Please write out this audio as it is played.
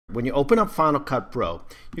When you open up Final Cut Pro,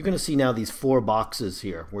 you're going to see now these 4 boxes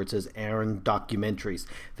here where it says Aaron Documentaries.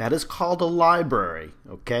 That is called a library,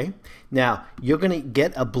 okay? Now, you're going to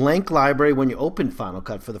get a blank library when you open Final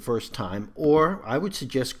Cut for the first time, or I would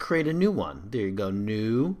suggest create a new one. There you go,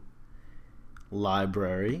 New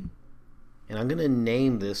Library. And I'm going to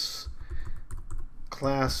name this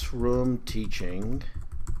Classroom Teaching.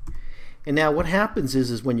 And now what happens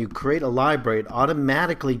is when you create a library, it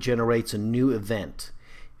automatically generates a new event.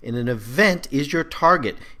 And an event is your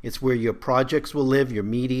target. It's where your projects will live, your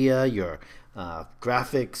media, your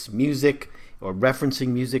graphics, music, or referencing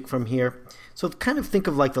music from here. So kind of think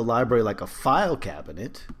of like the library like a file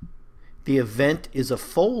cabinet. The event is a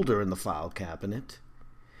folder in the file cabinet.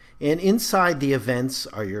 And inside the events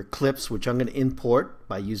are your clips, which I'm going to import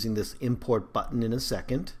by using this import button in a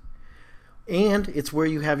second. And it's where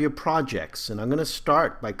you have your projects. And I'm going to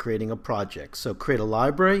start by creating a project. So create a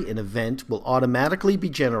library, an event will automatically be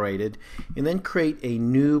generated, and then create a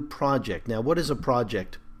new project. Now, what is a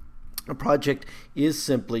project? A project is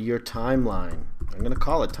simply your timeline. I'm going to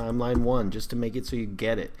call it Timeline 1 just to make it so you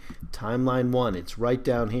get it. Timeline 1, it's right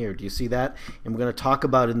down here. Do you see that? And we're going to talk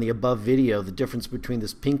about in the above video the difference between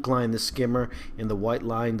this pink line, the skimmer, and the white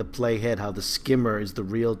line, the playhead, how the skimmer is the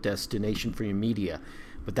real destination for your media.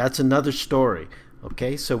 But that's another story.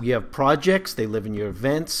 Okay, so you have projects, they live in your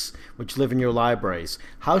events, which live in your libraries.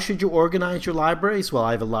 How should you organize your libraries? Well,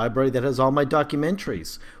 I have a library that has all my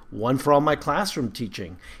documentaries, one for all my classroom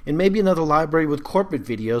teaching, and maybe another library with corporate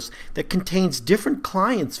videos that contains different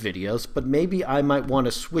clients' videos, but maybe I might want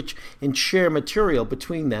to switch and share material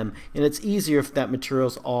between them, and it's easier if that material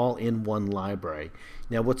is all in one library.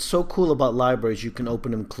 Now, what's so cool about libraries, you can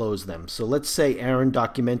open and close them. So let's say Aaron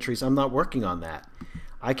Documentaries, I'm not working on that.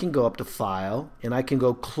 I can go up to File, and I can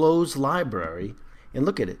go Close Library, and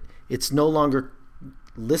look at it. It's no longer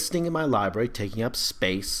listing in my library, taking up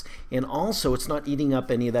space, and also it's not eating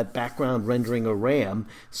up any of that background rendering or RAM,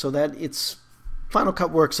 so that it's Final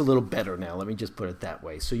Cut works a little better now. Let me just put it that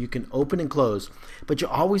way. So you can open and close, but you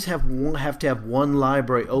always have to have one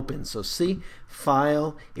library open. So see,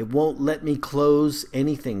 File, it won't let me close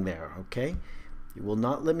anything there, okay? It will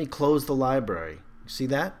not let me close the library. You see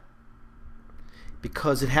that?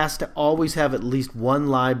 Because it has to always have at least one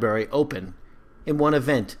library open in one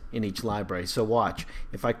event in each library. So watch,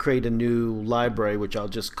 if I create a new library, which I'll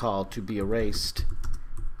just call To Be Erased,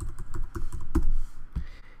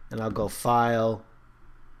 and I'll go File,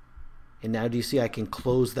 and now do you see I can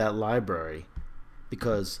close that library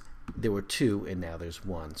because there were 2 and now there's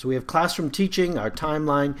 1. So we have Classroom Teaching, our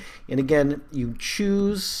timeline, and again, you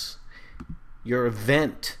choose your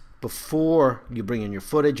event before you bring in your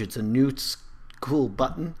footage. It's a new cool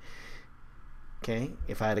button. Okay,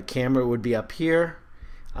 if I had a camera, it would be up here.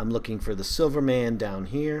 I'm looking for the Silver Man down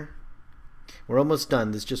here. We're almost done.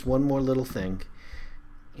 There's just one more little thing.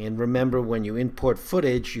 And remember, when you import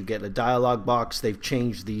footage, you get a dialog box. They've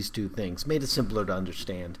changed these 2 things, made it simpler to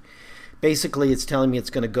understand. Basically, it's telling me it's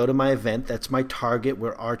going to go to my event. That's my target.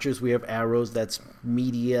 We're archers. We have arrows. That's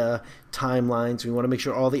media, timelines. We want to make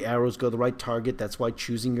sure all the arrows go to the right target. That's why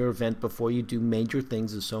choosing your event before you do major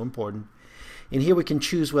things is so important. And here we can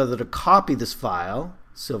choose whether to copy this file,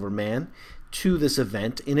 Silverman, to this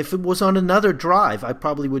event. And if it was on another drive, I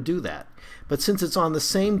probably would do that. But since it's on the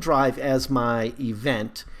same drive as my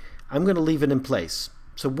event, I'm going to leave it in place.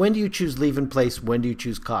 So when do you choose leave in place? When do you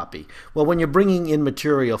choose copy? Well, when you're bringing in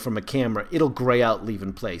material from a camera, it'll gray out leave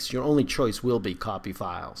in place. Your only choice will be copy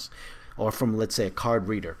files, or from, let's say, a card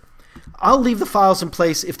reader. I'll leave the files in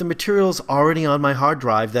place if the material is already on my hard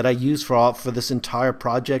drive that I use for this entire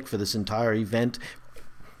project, for this entire event.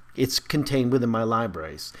 It's contained within my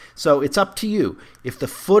libraries. So it's up to you. If the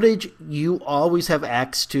footage you always have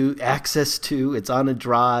access to, it's on a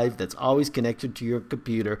drive that's always connected to your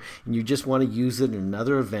computer, and you just want to use it in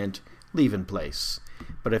another event, leave in place.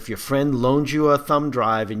 But if your friend loans you a thumb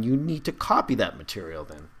drive and you need to copy that material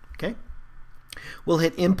then, okay? We'll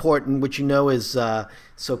hit import, and what you know is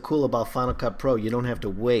so cool about Final Cut Pro, you don't have to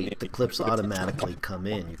wait. The clips automatically come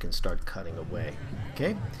in. You can start cutting away.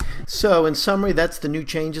 Okay? So in summary, that's the new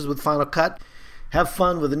changes with Final Cut. Have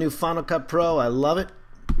fun with the new Final Cut Pro. I love it.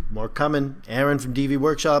 More coming. Aaron from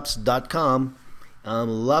dvworkshops.com. I'm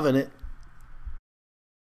loving it.